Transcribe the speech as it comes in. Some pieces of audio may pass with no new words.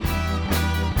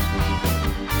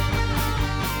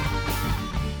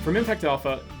From Impact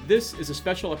Alpha, this is a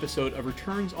special episode of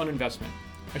Returns on Investment,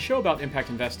 a show about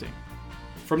impact investing.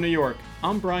 From New York,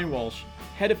 I'm Brian Walsh,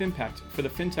 head of impact for the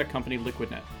fintech company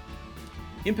LiquidNet.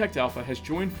 Impact Alpha has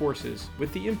joined forces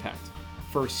with The Impact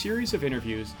for a series of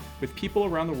interviews with people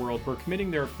around the world who are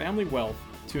committing their family wealth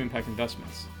to impact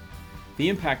investments. The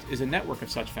Impact is a network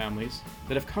of such families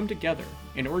that have come together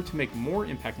in order to make more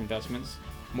impact investments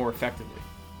more effectively.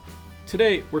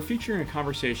 Today, we're featuring a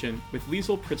conversation with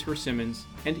Liesl Pritzker-Simmons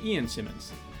and Ian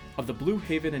Simmons of the Blue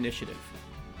Haven Initiative.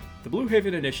 The Blue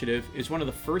Haven Initiative is one of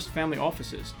the first family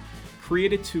offices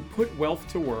created to put wealth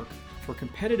to work for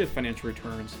competitive financial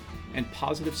returns and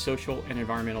positive social and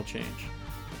environmental change.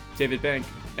 David Bank,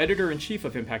 editor-in-chief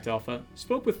of Impact Alpha,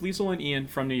 spoke with Liesl and Ian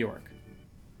from New York.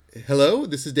 Hello,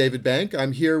 this is David Bank.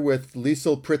 I'm here with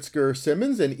Liesl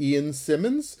Pritzker-Simmons and Ian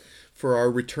Simmons for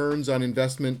our Returns on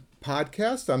Investment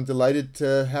podcast. I'm delighted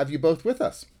to have you both with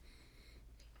us.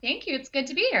 Thank you. It's good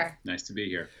to be here. Nice to be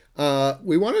here.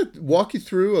 We want to walk you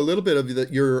through a little bit of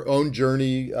your own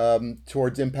journey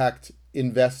towards impact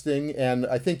investing. And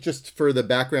I think just for the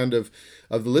background of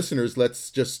the listeners,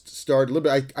 let's just start a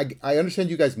little bit. I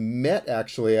understand you guys met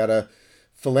actually at a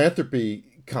philanthropy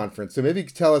conference. So maybe you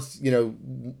could tell us,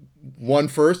 one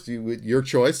first, your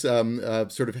choice,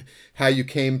 sort of how you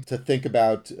came to think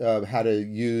about how to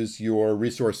use your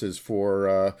resources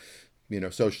for,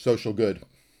 social good.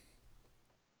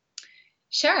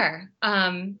 Sure.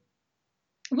 I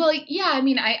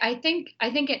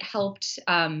think it helped.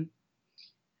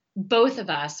 Both of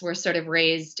us were sort of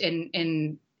raised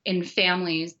in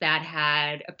families that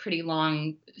had a pretty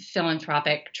long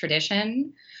philanthropic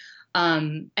tradition.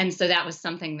 And so that was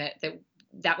something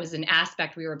that was an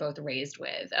aspect we were both raised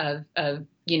with of,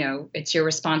 it's your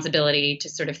responsibility to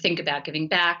sort of think about giving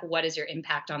back. What is your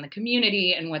impact on the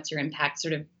community and what's your impact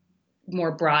sort of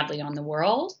more broadly on the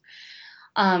world?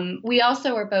 We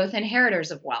also are both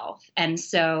inheritors of wealth. And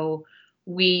so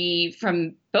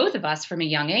from both of us from a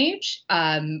young age,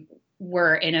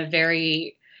 were in a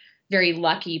very, very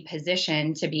lucky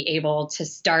position to be able to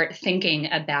start thinking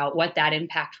about what that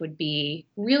impact would be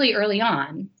really early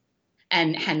on.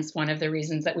 And hence one of the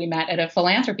reasons that we met at a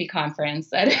philanthropy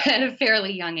conference at a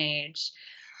fairly young age.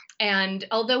 And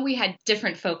although we had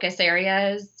different focus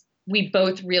areas, we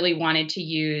both really wanted to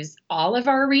use all of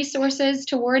our resources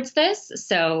towards this.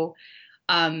 So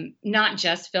not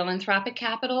just philanthropic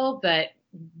capital, but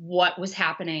what was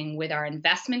happening with our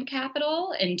investment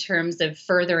capital in terms of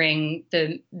furthering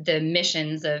the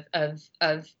missions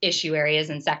of issue areas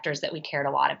and sectors that we cared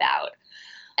a lot about.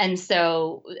 And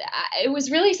so it was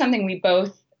really something we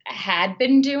both had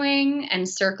been doing and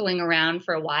circling around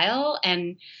for a while.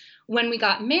 And when we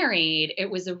got married,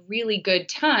 it was a really good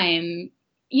time,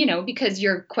 because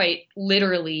you're quite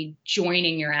literally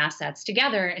joining your assets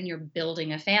together and you're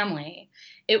building a family.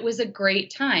 It was a great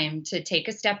time to take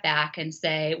a step back and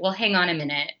say, well, hang on a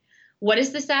minute. What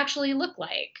does this actually look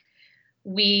like?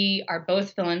 We are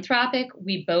both philanthropic.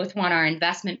 We both want our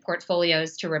investment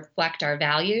portfolios to reflect our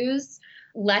values.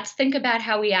 Let's think about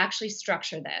how we actually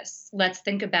structure this. Let's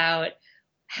think about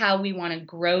how we want to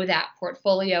grow that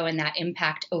portfolio and that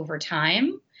impact over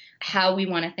time, how we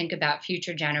want to think about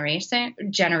future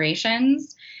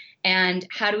generations, and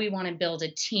how do we want to build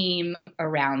a team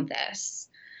around this.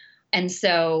 And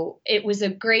so it was a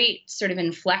great sort of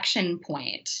inflection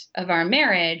point of our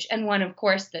marriage, and one, of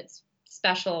course, that's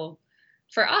special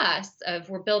for us, of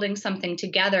we're building something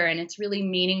together and it's really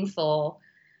meaningful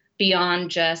beyond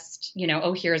just,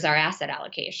 here's our asset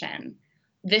allocation.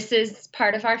 This is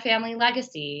part of our family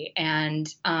legacy.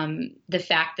 And the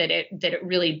fact that it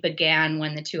really began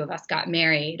when the two of us got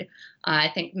married, I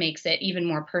think makes it even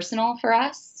more personal for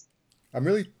us. I'm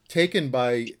really taken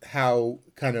by how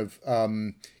kind of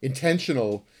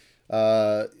intentional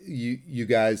you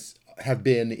guys have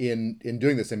been in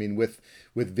doing this. I mean, with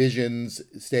visions,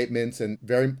 statements, and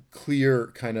very clear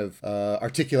kind of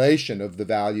articulation of the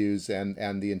values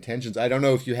and the intentions. I don't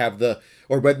know if you have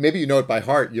but maybe you know it by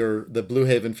heart, the Blue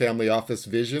Haven Family Office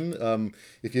vision.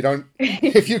 If you don't,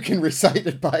 if you can recite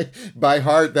it by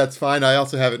heart, that's fine. I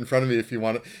also have it in front of me if you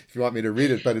want me to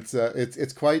read it, but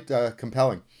it's quite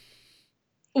compelling.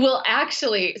 Well,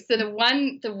 actually, so the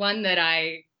one that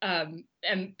I am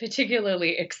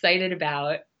particularly excited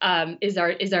about is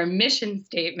our mission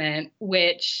statement,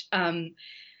 which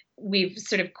we've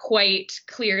sort of quite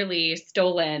clearly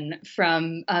stolen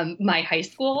from my high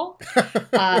school.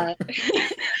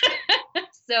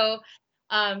 So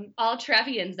all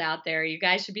Trevians out there, you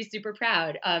guys should be super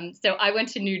proud. So I went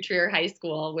to New Trier High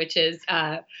School, which is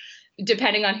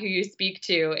depending on who you speak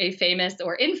to, a famous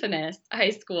or infamous high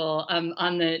school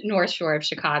on the North Shore of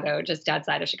Chicago, just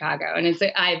outside of Chicago. And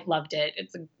I've loved it.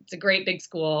 It's a great big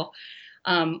school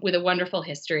with a wonderful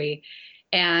history,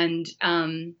 and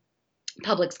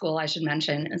public school, I should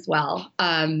mention as well.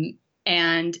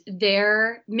 And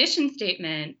their mission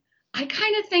statement, I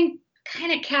kind of think,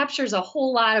 kind of captures a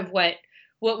whole lot of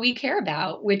what we care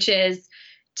about, which is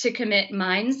to commit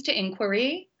minds to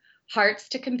inquiry, hearts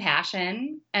to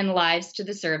compassion, and lives to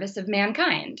the service of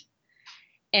mankind.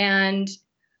 And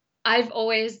I've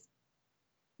always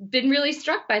been really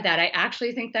struck by that. I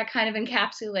actually think that kind of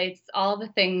encapsulates all the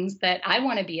things that I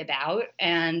want to be about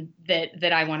and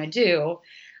that I want to do.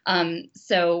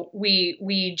 So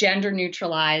we gender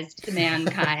neutralized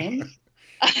mankind.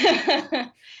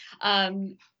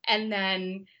 And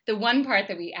then the one part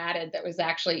that we added that was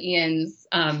actually Ian's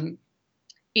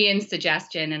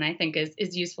suggestion, and I think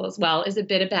is useful as well, is a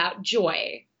bit about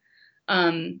joy.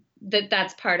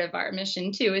 That's part of our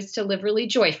mission too, is to live really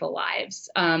joyful lives.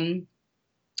 And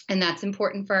that's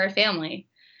important for our family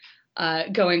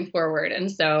going forward.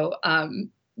 And so,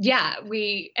 yeah,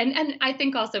 and I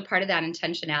think also part of that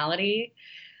intentionality,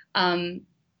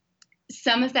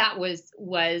 some of that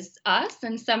was us,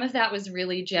 and some of that was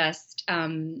really just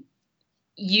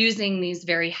using these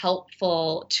very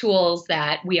helpful tools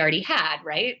that we already had,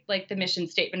 right? Like the mission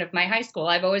statement of my high school.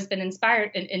 I've always been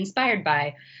inspired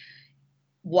by.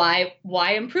 Why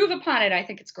improve upon it? I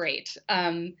think it's great.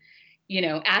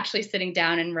 Actually sitting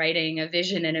down and writing a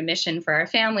vision and a mission for our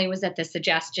family was at the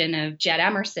suggestion of Jed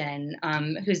Emerson,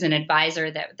 who's an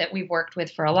advisor that we've worked with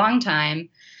for a long time.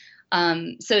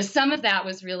 So some of that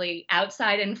was really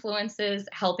outside influences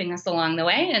helping us along the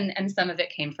way, and some of it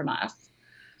came from us.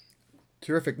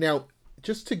 Terrific. Now,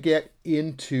 just to get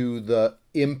into the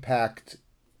impact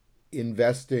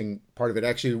investing part of it,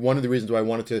 actually, one of the reasons why I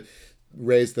wanted to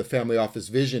raise the family office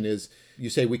vision is you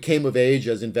say we came of age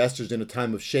as investors in a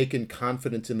time of shaken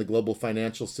confidence in the global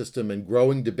financial system and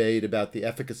growing debate about the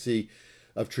efficacy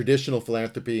of traditional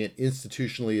philanthropy and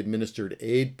institutionally administered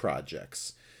aid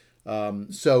projects.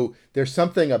 So there's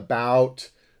something about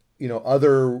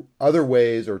other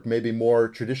ways, or maybe more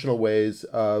traditional ways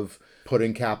of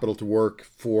putting capital to work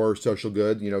for social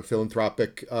good,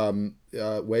 philanthropic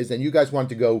ways. And you guys want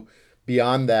to go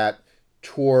beyond that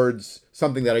towards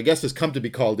something that I guess has come to be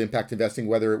called impact investing,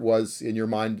 whether it was in your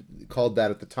mind called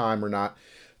that at the time or not.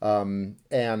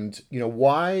 And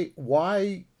why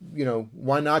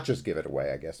not just give it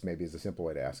away, I guess maybe is a simple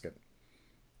way to ask it.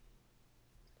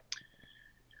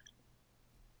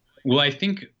 Well, I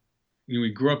think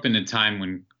we grew up in a time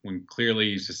when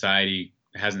clearly society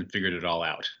hasn't figured it all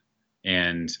out,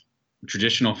 and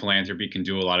traditional philanthropy can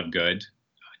do a lot of good.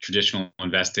 Traditional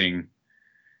investing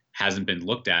hasn't been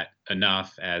looked at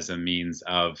enough as a means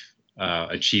of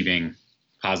achieving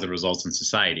positive results in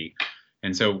society.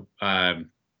 And so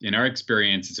in our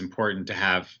experience, it's important to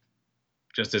have,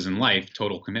 just as in life,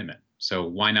 total commitment. So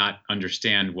why not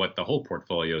understand what the whole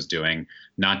portfolio is doing,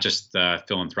 not just the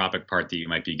philanthropic part that you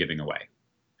might be giving away.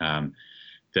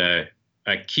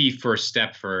 A key first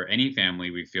step for any family,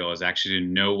 we feel, is actually to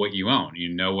know what you own. You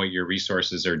know what your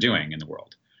resources are doing in the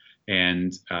world.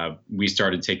 And we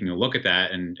started taking a look at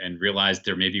that and realized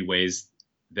there may be ways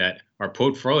that our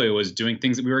portfolio was doing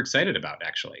things that we were excited about,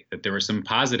 actually, that there were some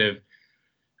positive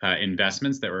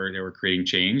investments that were creating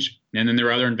change. And then there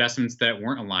were other investments that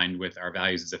weren't aligned with our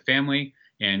values as a family,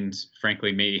 and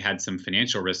frankly, maybe had some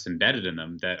financial risks embedded in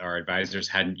them that our advisors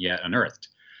hadn't yet unearthed.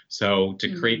 So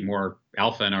to create more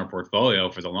alpha in our portfolio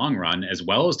for the long run, as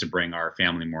well as to bring our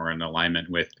family more in alignment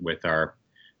with our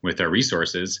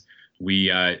resources,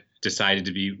 we decided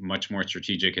to be much more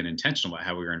strategic and intentional about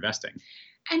how we were investing.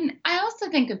 And I also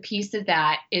think a piece of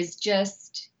that is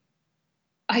just,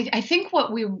 I think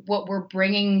what we're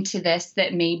bringing to this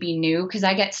that may be new, because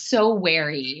I get so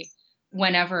wary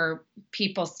whenever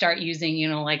people start using,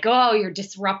 like, oh, you're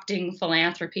disrupting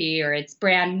philanthropy, or it's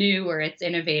brand new, or it's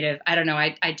innovative. I don't know.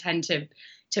 I tend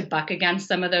to buck against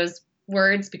some of those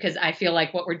words, because I feel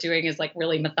like what we're doing is like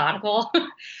really methodical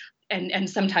and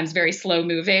sometimes very slow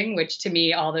moving, which to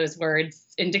me, all those words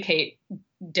indicate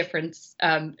difference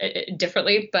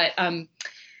differently. But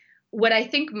what I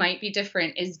think might be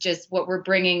different is just what we're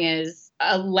bringing is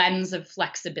a lens of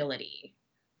flexibility.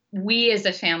 We as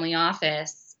a family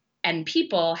office and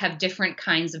people have different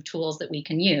kinds of tools that we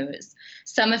can use.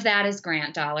 Some of that is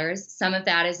grant dollars. Some of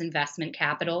that is investment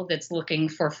capital that's looking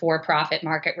for for-profit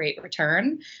market rate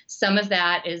return. Some of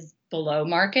that is below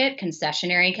market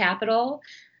concessionary capital.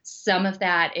 Some of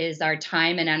that is our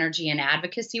time and energy and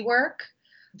advocacy work.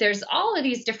 There's all of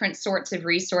these different sorts of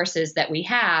resources that we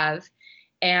have.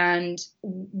 And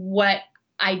what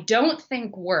I don't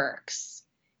think works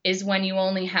is when you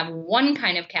only have one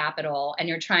kind of capital and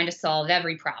you're trying to solve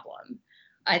every problem.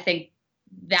 I think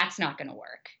that's not going to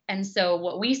work. And so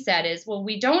what we said is, well,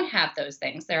 we don't have those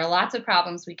things. There are lots of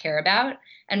problems we care about,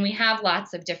 and we have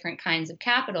lots of different kinds of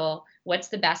capital. What's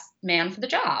the best man for the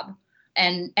job?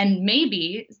 And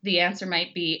maybe the answer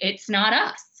might be, it's not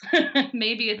us.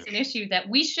 Maybe it's an issue that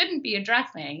we shouldn't be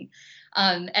addressing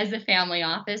as a family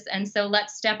office. And so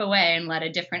let's step away and let a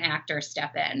different actor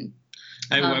step in.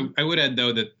 I would add,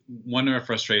 though, that one of our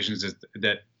frustrations is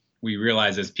that we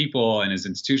realize as people and as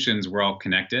institutions, we're all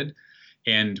connected.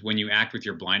 And when you act with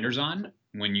your blinders on,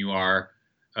 when you are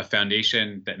a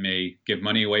foundation that may give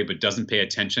money away but doesn't pay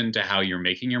attention to how you're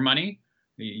making your money,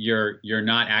 you're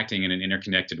not acting in an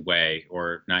interconnected way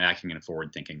or not acting in a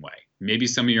forward-thinking way. Maybe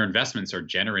some of your investments are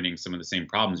generating some of the same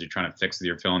problems you're trying to fix with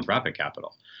your philanthropic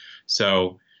capital.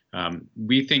 So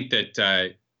we think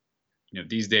that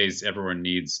these days everyone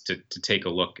needs to take a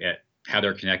look at how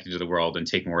they're connected to the world and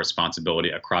take more responsibility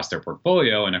across their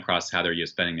portfolio and across how they're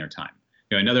spending their time.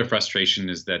 Another frustration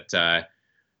is that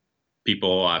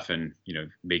people often,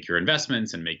 make your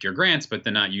investments and make your grants, but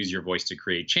then not use your voice to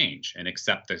create change and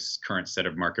accept this current set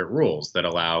of market rules that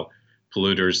allow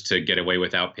polluters to get away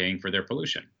without paying for their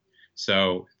pollution.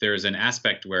 So there's an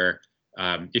aspect where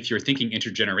if you're thinking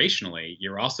intergenerationally,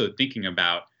 you're also thinking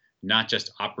about not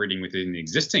just operating within the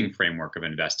existing framework of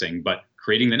investing, but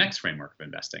creating the next framework of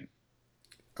investing.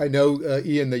 I know,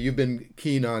 Ian, that you've been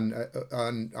keen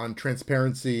on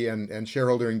transparency and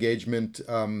shareholder engagement,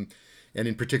 and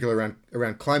in particular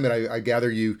around climate. I gather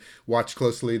you watched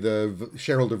closely the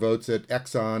shareholder votes at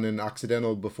Exxon and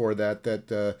Occidental before that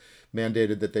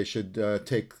mandated that they should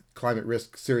take climate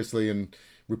risk seriously and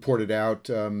report it out.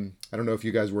 I don't know if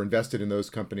you guys were invested in those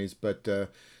companies, but there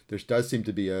does seem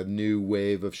to be a new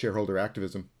wave of shareholder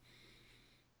activism.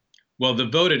 Well, the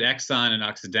vote at Exxon and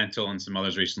Occidental and some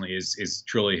others recently is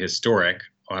truly historic,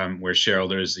 where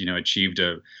shareholders, achieved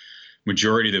a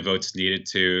majority of the votes needed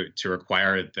to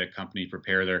require the company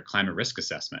prepare their climate risk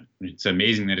assessment. It's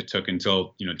amazing that it took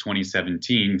until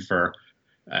 2017 for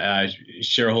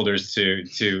shareholders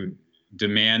to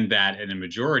demand that in a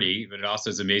majority. But it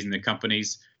also is amazing that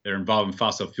companies that are involved in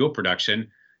fossil fuel production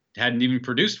hadn't even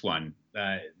produced one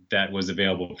that was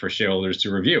available for shareholders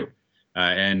to review.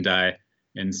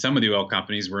 And some of the oil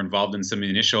companies were involved in some of the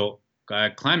initial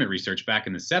climate research back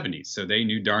in the 70s. So they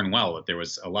knew darn well that there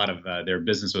was a lot of their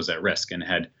business was at risk and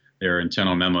had their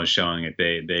internal memos showing that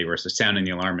they were sounding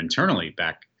the alarm internally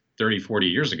back 30, 40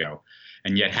 years ago,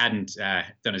 and yet hadn't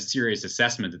done a serious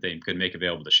assessment that they could make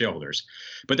available to shareholders.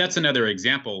 But that's another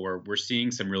example where we're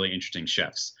seeing some really interesting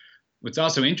shifts. What's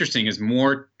also interesting is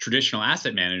more traditional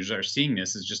asset managers are seeing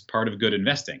this as just part of good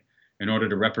investing. In order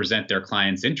to represent their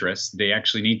clients' interests, they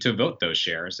actually need to vote those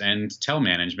shares and tell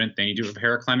management they need to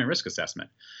prepare a climate risk assessment.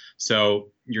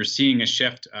 So you're seeing a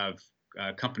shift of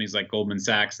companies like Goldman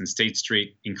Sachs and State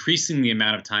Street increasing the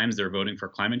amount of times they're voting for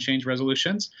climate change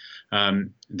resolutions.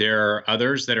 There are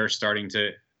others that are starting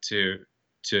to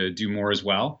do more as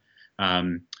well.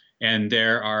 And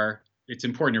it's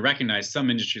important to recognize some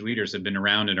industry leaders have been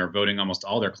around and are voting almost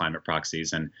all their climate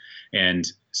proxies,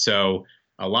 and so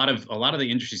a lot of the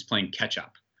industry is playing catch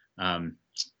up,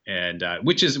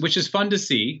 which is fun to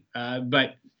see.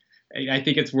 But I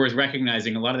think it's worth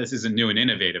recognizing a lot of this isn't new and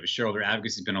innovative. Shareholder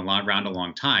advocacy has been around a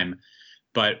long time,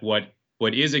 but what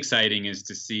is exciting is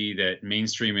to see that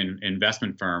mainstream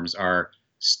investment firms are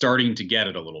starting to get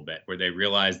it a little bit, where they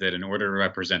realize that in order to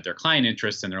represent their client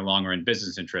interests and their long-run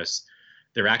business interests,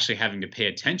 they're actually having to pay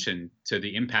attention to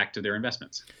the impact of their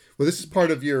investments. Well, this is part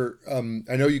of your.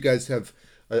 I know you guys have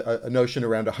a notion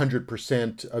around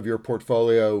 100% of your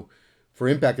portfolio for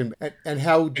impact, and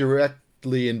how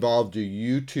directly involved do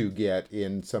you two get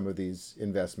in some of these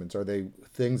investments? Are they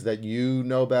things that you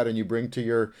know about and you bring to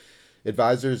your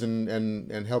advisors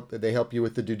and help you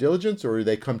with the due diligence, or do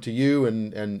they come to you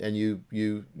and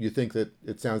you think that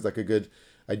it sounds like a good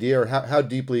idea, or how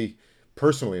deeply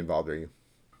personally involved are you?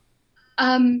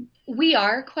 We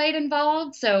are quite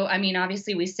involved. So,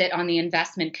 obviously we sit on the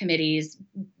investment committees,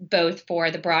 both for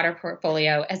the broader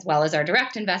portfolio as well as our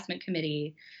direct investment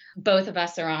committee. Both of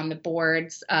us are on the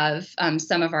boards of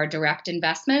some of our direct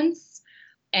investments.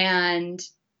 And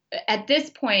at this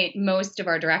point, most of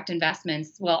our direct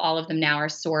investments, well, all of them now are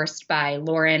sourced by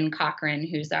Lauren Cochran,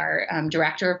 who's our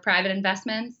director of private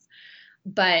investments.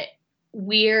 But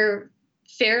we're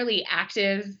fairly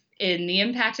active in the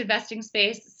impact investing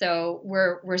space. So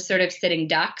we're sort of sitting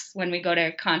ducks when we go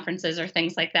to conferences or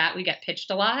things like that. We get pitched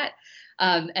a lot,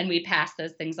 and we pass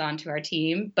those things on to our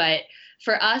team. But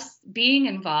for us, being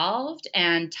involved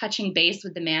and touching base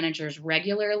with the managers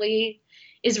regularly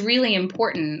is really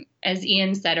important. As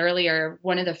Ian said earlier,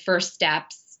 one of the first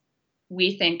steps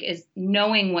we think is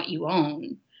knowing what you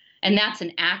own. And that's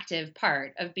an active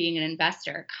part of being an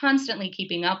investor, constantly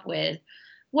keeping up with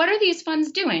what are these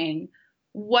funds doing?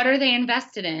 What are they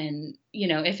invested in?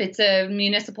 If it's a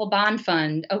municipal bond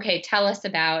fund, okay, tell us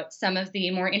about some of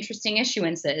the more interesting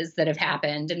issuances that have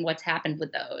happened and what's happened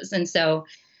with those. And so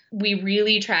we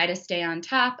really try to stay on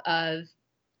top of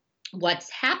what's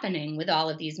happening with all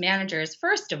of these managers.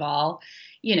 First of all,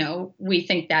 we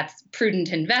think that's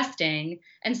prudent investing.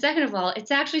 And second of all,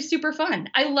 it's actually super fun.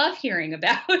 I love hearing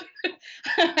about,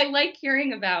 I like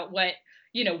hearing about what,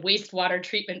 wastewater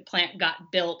treatment plant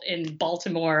got built in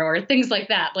Baltimore or things like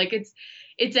that. Like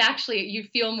it's actually, you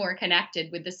feel more connected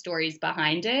with the stories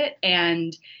behind it.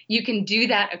 And you can do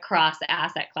that across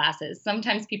asset classes.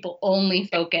 Sometimes people only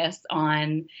focus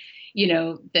on,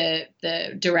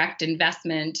 the direct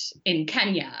investment in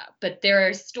Kenya, but there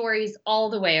are stories all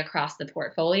the way across the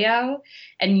portfolio,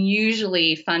 and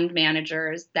usually fund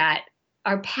managers that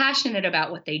are passionate about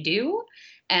what they do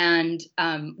and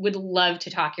would love to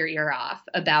talk your ear off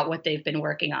about what they've been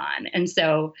working on. And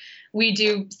so we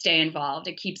do stay involved.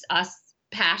 It keeps us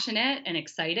passionate and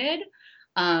excited.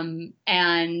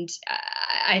 And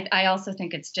I also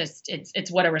think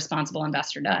it's what a responsible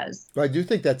investor does. Well, I do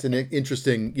think that's an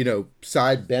interesting,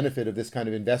 side benefit of this kind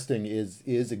of investing is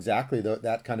exactly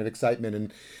that kind of excitement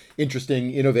and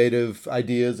interesting, innovative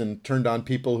ideas and turned on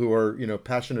people who are,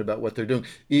 passionate about what they're doing.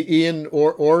 Ian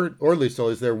or Liesl,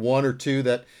 is there one or two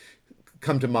that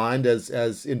come to mind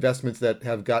as investments that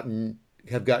have gotten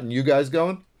you guys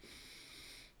going?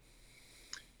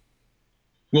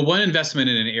 Well, one investment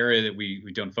in an area that we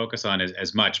don't focus on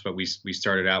as much, but we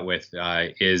started out with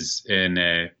is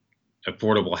in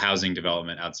affordable housing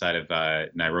development outside of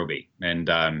Nairobi. And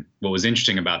what was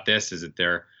interesting about this is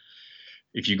that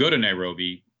if you go to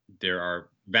Nairobi, there are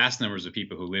vast numbers of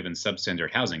people who live in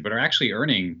substandard housing, but are actually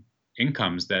earning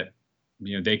incomes that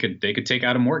they could take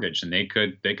out a mortgage and they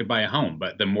could buy a home,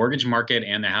 but the mortgage market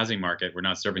and the housing market were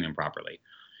not serving them properly.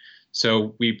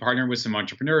 So we partnered with some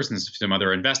entrepreneurs and some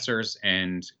other investors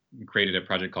and created a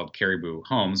project called Caribou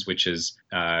Homes, which is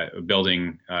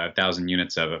building 1,000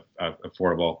 units of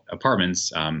affordable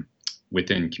apartments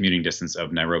within commuting distance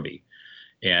of Nairobi,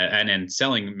 and then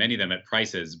selling many of them at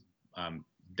prices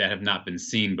that have not been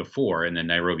seen before in the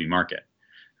Nairobi market.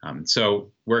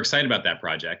 So we're excited about that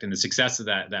project, and the success of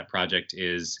that project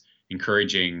is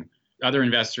encouraging other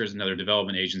investors and other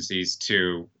development agencies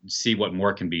to see what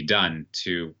more can be done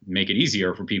to make it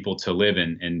easier for people to live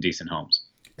in decent homes.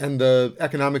 And the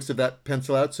economics of that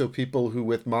pencil out, so people who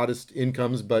with modest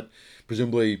incomes, but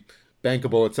presumably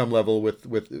bankable at some level with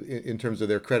in terms of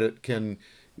their credit, can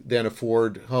then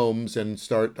afford homes and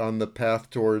start on the path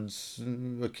towards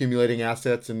accumulating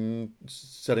assets and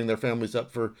setting their families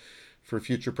up for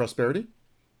future prosperity?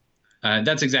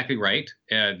 That's exactly right.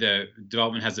 The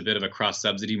development has a bit of a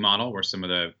cross-subsidy model where some of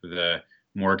the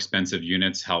more expensive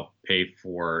units help pay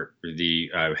for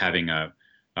the having a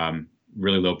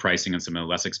really low pricing on some of the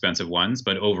less expensive ones.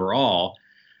 But overall,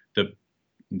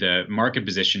 the market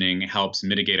positioning helps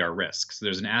mitigate our risks. So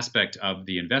there's an aspect of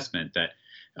the investment that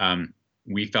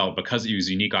we felt, because it was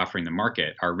a unique offering the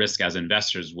market, our risk as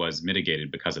investors was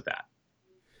mitigated because of that.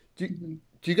 Do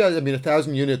you guys,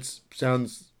 1,000 units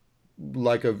sounds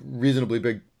like a reasonably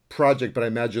big project, but I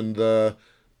imagine the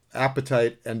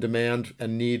appetite and demand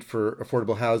and need for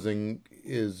affordable housing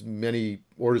is many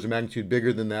orders of magnitude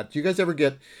bigger than that. Do you guys ever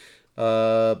get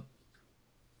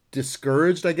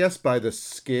discouraged, I guess, by the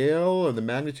scale and the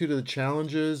magnitude of the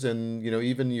challenges? And,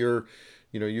 even you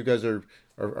guys are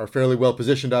fairly well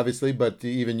positioned, obviously, but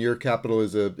even your capital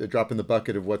is a drop in the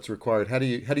bucket of what's required. How do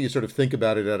you sort of think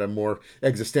about it at a more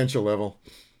existential level?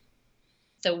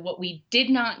 So what we did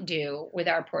not do with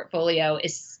our portfolio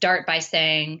is start by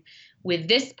saying, with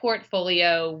this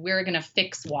portfolio, we're going to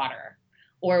fix water.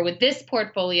 Or with this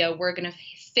portfolio, we're going to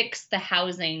fix the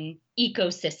housing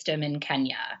ecosystem in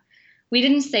Kenya. We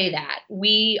didn't say that.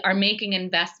 We are making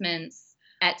investments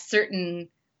at certain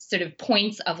sort of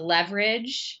points of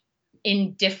leverage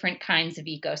in different kinds of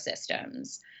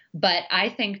ecosystems. But I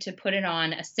think to put it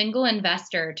on a single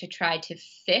investor to try to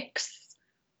fix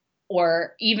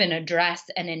or even address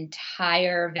an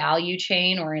entire value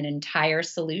chain or an entire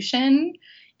solution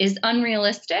is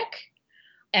unrealistic.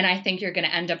 And I think you're going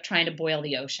to end up trying to boil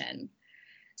the ocean.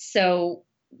 So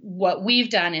what we've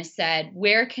done is said,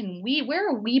 where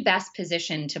are we best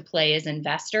positioned to play as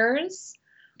investors?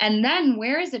 And then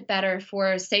where is it better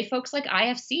for, say, folks like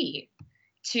IFC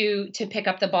to pick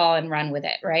up the ball and run with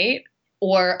it, right?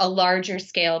 or a larger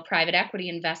scale private equity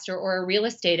investor or a real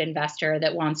estate investor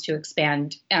that wants to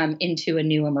expand into a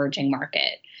new emerging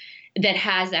market that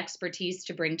has expertise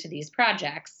to bring to these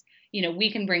projects.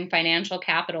 We can bring financial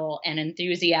capital and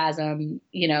enthusiasm,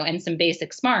 and some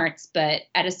basic smarts, but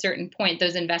at a certain point,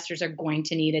 those investors are going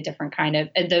to need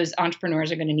those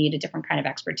entrepreneurs are going to need a different kind of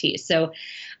expertise. So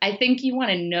I think you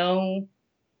want to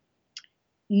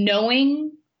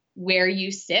knowing where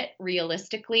you sit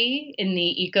realistically in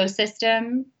the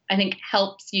ecosystem, I think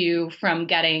helps you from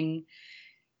getting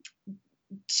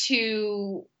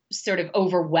too sort of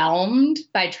overwhelmed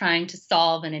by trying to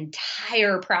solve an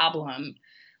entire problem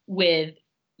with,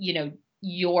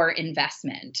 your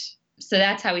investment. So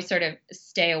that's how we sort of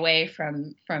stay away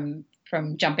from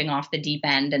jumping off the deep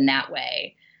end in that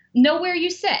way. Know where you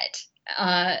sit,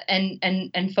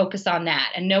 and focus on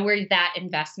that, and know where that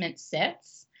investment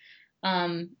sits.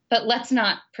 But let's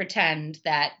not pretend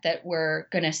that we're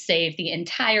going to save the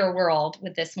entire world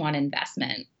with this one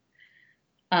investment.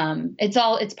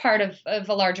 It's part of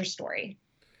a larger story.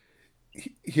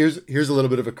 Here's a little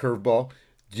bit of a curveball.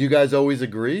 Do you guys always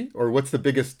agree, or what's the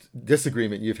biggest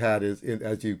disagreement you've had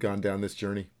as you've gone down this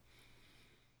journey?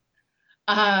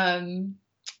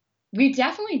 We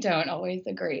definitely don't always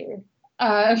agree.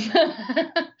 On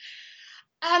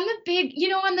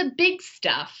the big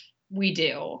stuff we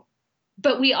do,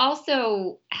 but we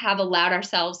also have allowed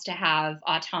ourselves to have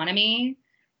autonomy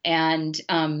and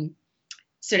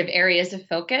sort of areas of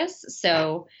focus.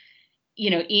 So,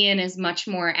 Ian is much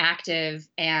more active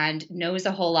and knows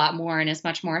a whole lot more and is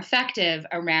much more effective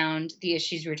around the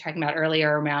issues we were talking about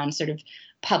earlier around sort of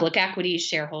public equity,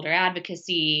 shareholder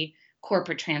advocacy,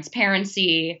 corporate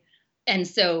transparency. And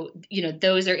so,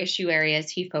 those are issue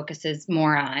areas he focuses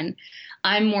more on.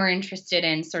 I'm more interested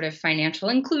in sort of financial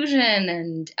inclusion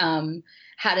and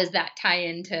how does that tie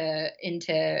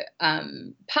into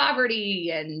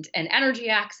poverty and energy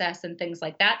access and things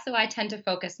like that. So I tend to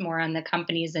focus more on the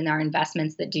companies and our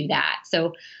investments that do that.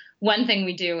 So one thing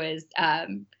we do is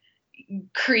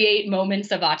create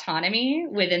moments of autonomy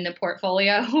within the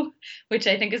portfolio, which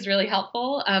I think is really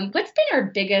helpful. What's been our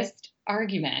biggest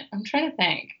argument? I'm trying to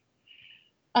think.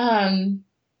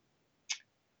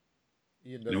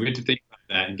 We get to think about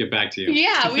that and get back to you.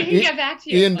 Yeah, we can get back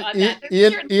to you on that.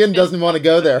 Ian doesn't want to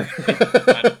go there.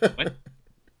 What?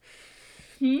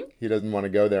 He doesn't want to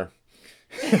go there.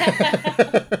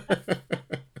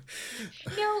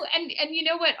 No, and you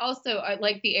know what? Also,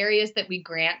 like the areas that we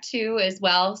grant to as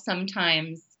well.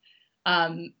 Sometimes,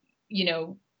 one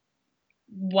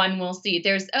will see.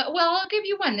 There's I'll give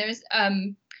you one. There's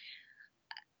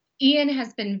Ian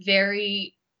has been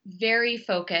very, very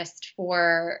focused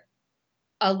for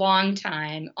a long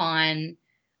time on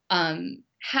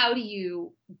how do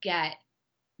you get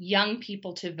young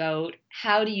people to vote?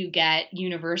 How do you get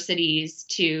universities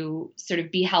to sort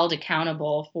of be held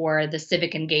accountable for the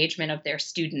civic engagement of their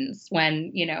students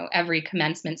when, every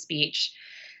commencement speech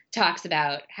talks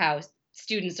about how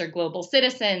students are global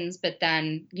citizens, but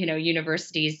then,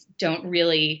 universities don't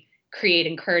really create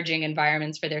encouraging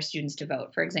environments for their students to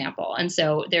vote, for example. And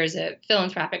so there's a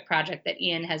philanthropic project that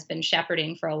Ian has been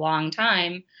shepherding for a long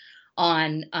time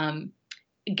on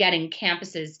getting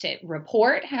campuses to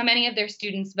report how many of their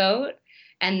students vote,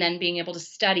 and then being able to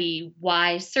study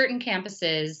why certain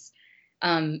campuses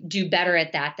do better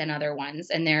at that than other ones.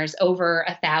 And there's over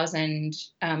 1,000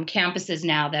 campuses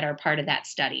now that are part of that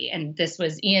study. And this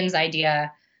was Ian's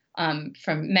idea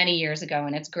from many years ago,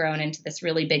 and it's grown into this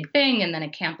really big thing, and then a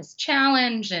campus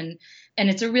challenge, and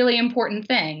it's a really important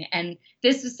thing. And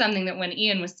this is something that when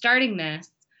Ian was starting this,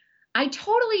 I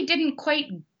totally didn't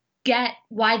quite get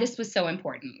why this was so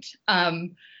important.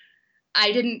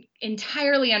 I didn't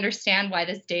entirely understand why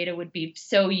this data would be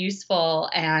so useful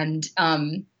and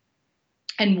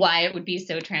why it would be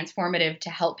so transformative to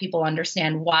help people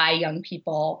understand why young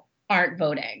people aren't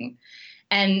voting.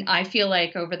 And I feel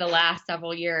like over the last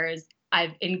several years,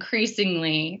 I've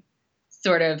increasingly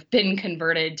sort of been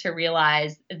converted to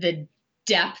realize the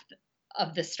depth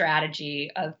of the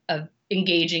strategy of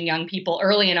engaging young people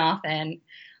early and often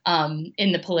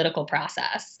in the political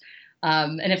process.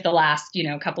 And if the last,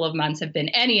 couple of months have been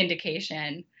any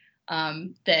indication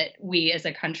that we as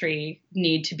a country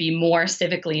need to be more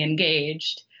civically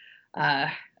engaged,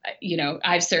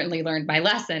 I've certainly learned my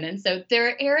lesson. And so there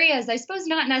are areas, I suppose,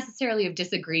 not necessarily of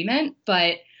disagreement,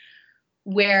 but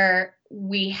where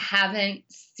we haven't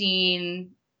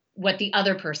seen what the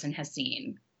other person has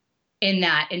seen in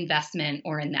that investment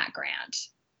or in that grant.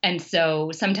 And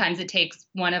so sometimes it takes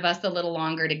one of us a little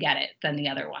longer to get it than the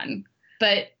other one,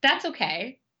 but that's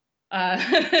okay.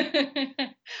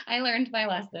 I learned my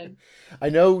lesson. I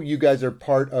know you guys are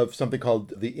part of something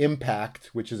called the Impact,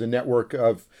 which is a network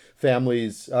of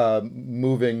families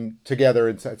moving together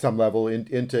at some level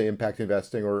into impact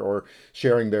investing or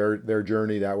sharing their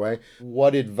journey that way.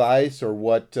 What advice or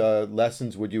what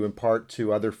lessons would you impart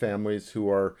to other families who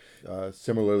are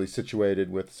similarly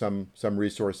situated with some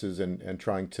resources and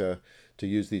trying to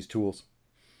use these tools?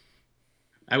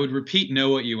 I would repeat, know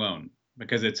what you own,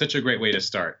 because it's such a great way to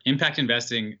start. Impact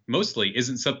investing mostly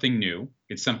isn't something new.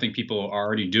 It's something people are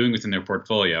already doing within their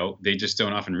portfolio. They just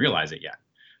don't often realize it yet.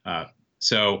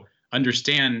 So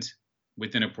understand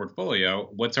within a portfolio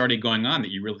what's already going on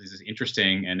that you realize is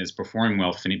interesting and is performing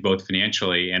well, both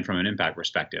financially and from an impact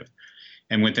perspective.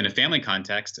 And within a family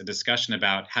context, a discussion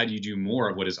about how do you do more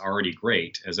of what is already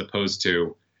great, as opposed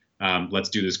to let's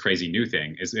do this crazy new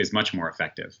thing, is much more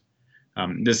effective.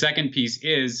 The second piece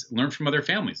is learn from other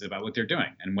families about what they're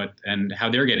doing and how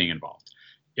they're getting involved.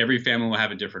 Every family will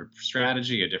have a different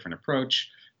strategy, a different approach,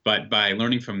 but by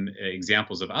learning from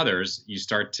examples of others, you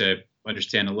start to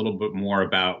understand a little bit more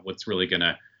about what's really going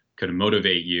to kind of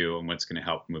motivate you and what's going to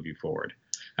help move you forward.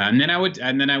 And then I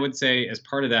would say, as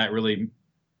part of that, really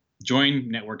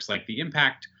join networks like the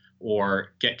Impact,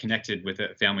 or get connected with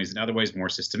families in other ways more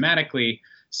systematically,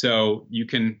 so you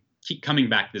can keep coming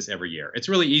back to this every year. It's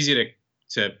really easy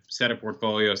to set a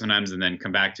portfolio sometimes and then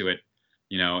come back to it,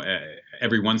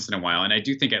 every once in a while. And I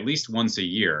do think at least once a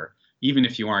year, even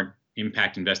if you aren't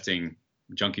impact investing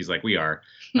junkies like we are,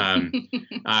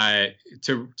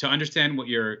 to understand what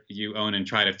you own and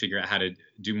try to figure out how to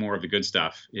do more of the good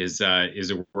stuff is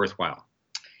worthwhile.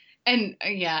 And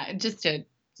just to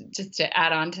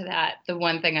add on to that, the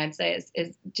one thing I'd say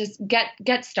is just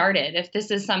get started. If this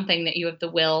is something that you have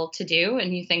the will to do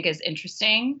and you think is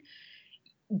interesting,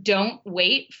 don't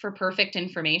wait for perfect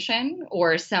information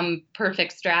or some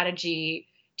perfect strategy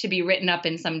to be written up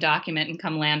in some document and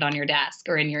come land on your desk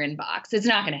or in your inbox. It's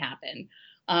not going to happen.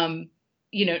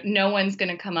 No one's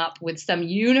going to come up with some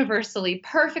universally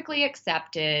perfectly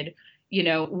accepted,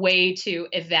 way to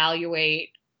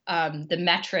evaluate the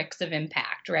metrics of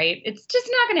impact, right? It's just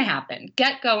not going to happen.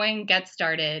 Get going, get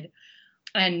started,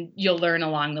 and you'll learn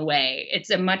along the way. It's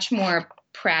a much more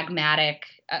pragmatic,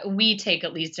 we take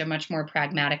at least a much more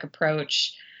pragmatic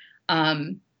approach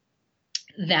than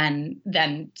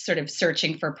sort of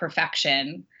searching for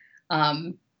perfection,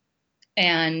 and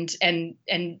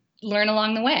learn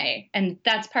along the way. And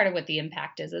that's part of what the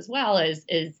Impact is as well,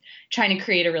 is trying to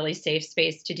create a really safe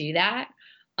space to do that.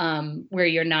 Where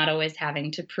you're not always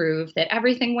having to prove that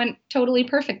everything went totally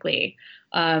perfectly,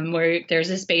 where there's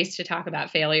a space to talk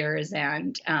about failures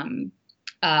and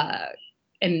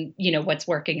what's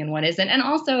working and what isn't. And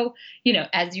also,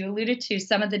 as you alluded to,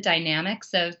 some of the dynamics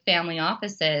of family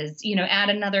offices, add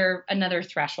another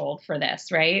threshold for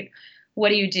this, right? What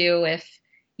do you do if,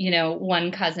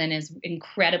 one cousin is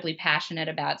incredibly passionate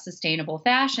about sustainable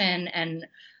fashion and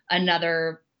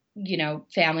another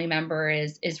family member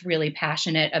is really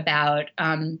passionate about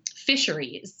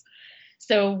fisheries?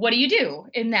 So what do you do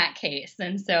in that case?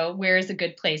 And so where is a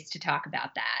good place to talk about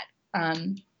that?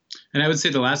 And I would say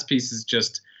the last piece is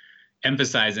just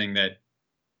emphasizing that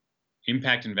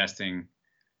impact investing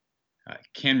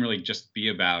can really just be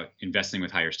about investing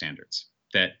with higher standards.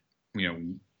 That,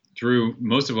 through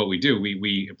most of what we do,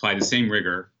 we apply the same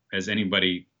rigor as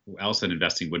anybody else in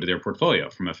investing would to their portfolio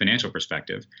from a financial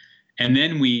perspective. And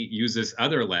then we use this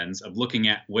other lens of looking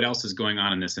at what else is going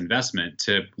on in this investment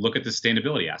to look at the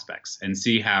sustainability aspects and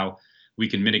see how we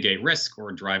can mitigate risk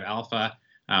or drive alpha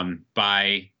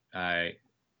by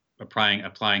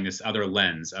applying this other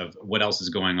lens of what else is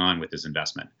going on with this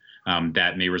investment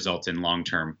that may result in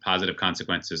long-term positive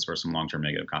consequences or some long-term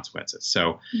negative consequences.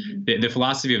 So the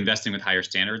philosophy of investing with higher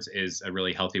standards is a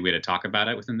really healthy way to talk about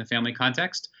it within the family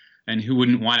context. And who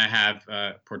wouldn't want to have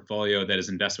a portfolio that is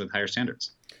invested with higher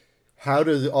standards? How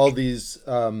do all these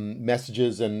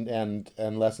messages and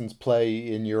lessons play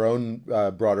in your own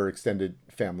broader extended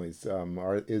families?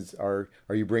 Are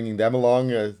you bringing them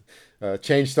along?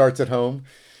 Change starts at home.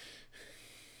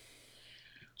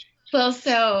 Well,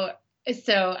 so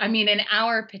I mean, in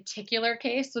our particular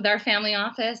case with our family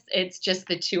office, it's just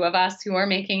the two of us who are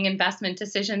making investment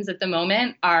decisions at the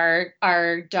moment. Our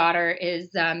daughter is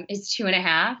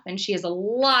 2.5, and she has a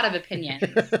lot of opinions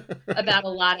about a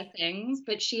lot of things,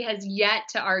 but she has yet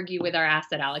to argue with our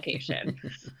asset allocation.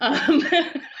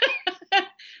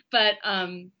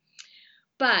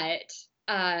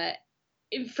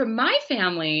 From my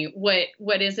family,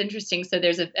 what is interesting, so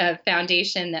there's a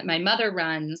foundation that my mother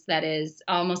runs that is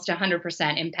almost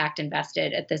 100% impact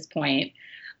invested at this point.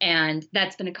 And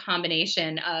that's been a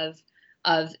combination of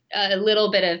of a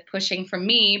little bit of pushing from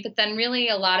me, but then really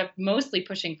mostly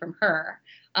pushing from her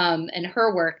and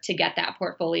her work to get that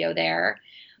portfolio there.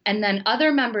 And then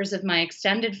other members of my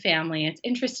extended family, it's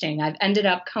interesting, I've ended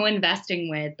up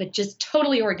co-investing with, but just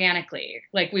totally organically.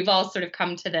 Like we've all sort of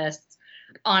come to this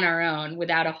on our own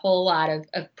without a whole lot of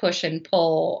push and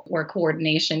pull or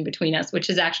coordination between us, which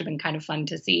has actually been kind of fun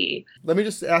to see. Let me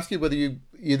just ask you whether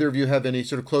either of you have any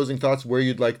sort of closing thoughts where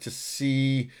you'd like to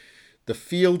see the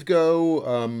field go,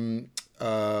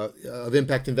 of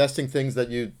impact investing, things that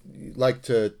you'd like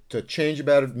to change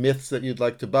about it, myths that you'd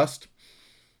like to bust.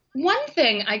 One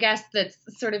thing, I guess, that's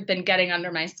sort of been getting under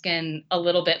my skin a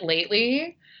little bit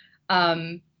lately,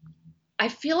 I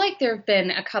feel like there have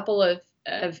been a couple of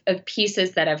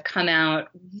pieces that have come out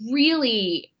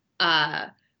really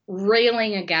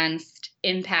railing against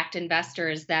impact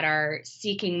investors that are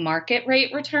seeking market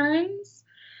rate returns.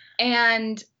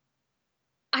 And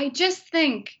I just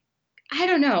think, I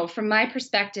don't know, from my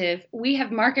perspective, we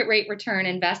have market rate return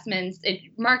investments,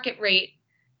 market rate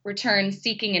return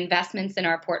seeking investments in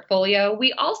our portfolio.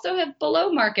 We also have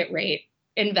below market rate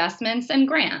investments and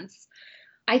grants.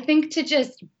 I think to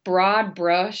just broad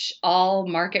brush all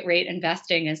market rate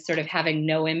investing as sort of having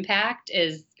no impact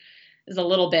is a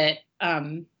little bit,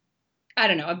 I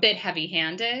don't know, a bit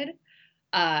heavy-handed.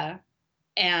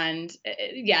 And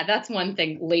yeah, that's one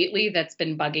thing lately that's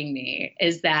been bugging me,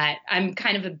 is that I'm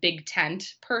kind of a big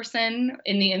tent person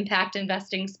in the impact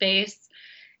investing space.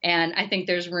 And I think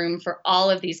there's room for all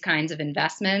of these kinds of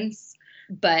investments,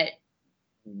 but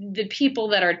the people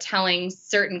that are telling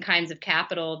certain kinds of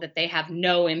capital that they have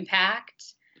no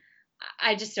impact,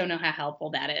 I just don't know how helpful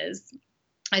that is.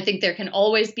 I think there can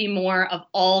always be more of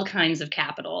all kinds of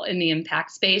capital in the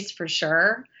impact space for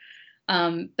sure.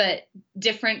 But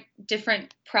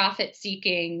different profit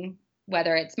seeking,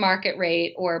 whether it's market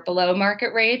rate or below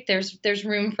market rate, there's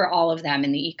room for all of them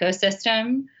in the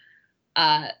ecosystem.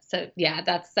 So yeah,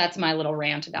 that's my little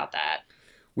rant about that.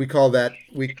 We call that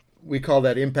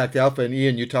impact alpha. And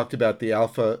Ian, you talked about the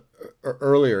alpha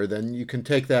earlier. Then you can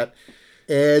take that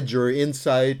edge or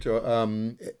insight,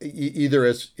 either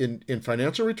as in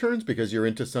financial returns because you're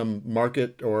into some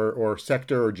market or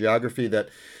sector or geography that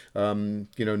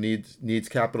needs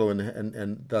capital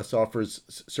and thus offers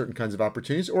certain kinds of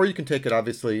opportunities, or you can take it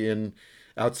obviously in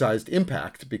outsized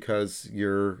impact because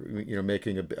you're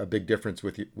making a big difference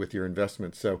with your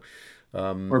investments. So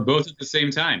or both at the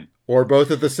same time. Or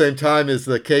both at the same time is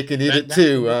the cake and eat it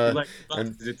too.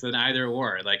 And it's an either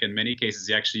or. Like in many cases,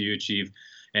 you achieve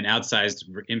an outsized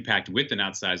impact with an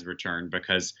outsized return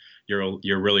because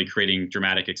you're really creating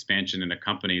dramatic expansion in a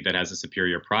company that has a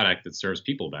superior product that serves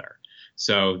people better.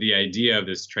 So the idea of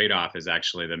this trade-off is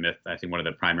actually the myth. I think one of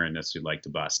the primary myths we'd like to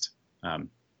bust. I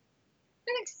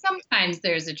think sometimes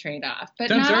there's a trade-off, but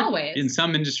not always. In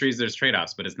some industries, there's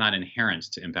trade-offs, but it's not inherent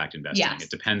to impact investing. Yes. It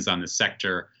depends on the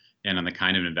sector and on the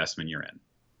kind of investment you're in.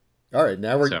 All right,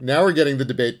 now we're getting the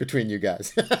debate between you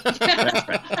guys. That's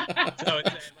right. So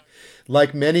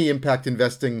like many impact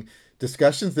investing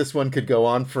discussions, this one could go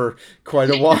on for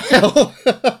quite a while.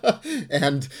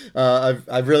 And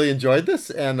I've really enjoyed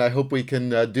this, and I hope we can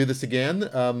do this again.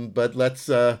 But let's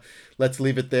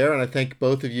leave it there. And I thank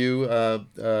both of you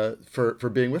for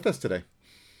being with us today.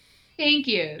 Thank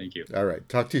you. Thank you. All right.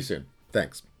 Talk to you soon.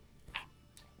 Thanks.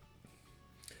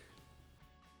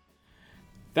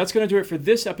 That's going to do it for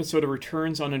this episode of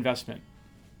Returns on Investment.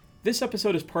 This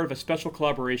episode is part of a special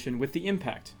collaboration with The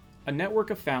Impact, a network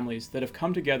of families that have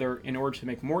come together in order to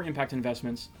make more impact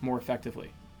investments more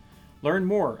effectively. Learn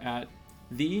more at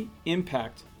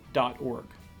theimpact.org.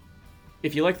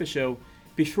 If you like the show,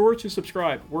 be sure to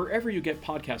subscribe wherever you get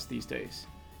podcasts these days,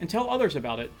 and tell others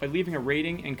about it by leaving a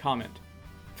rating and comment.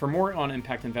 For more on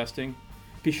impact investing,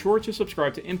 be sure to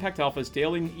subscribe to Impact Alpha's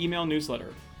daily email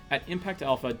newsletter at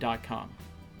impactalpha.com.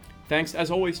 Thanks,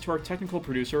 as always, to our technical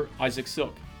producer, Isaac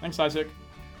Silk. Thanks, Isaac.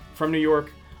 From New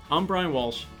York, I'm Brian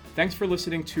Walsh. Thanks for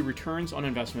listening to Returns on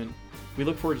Investment. We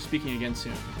look forward to speaking again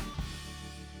soon.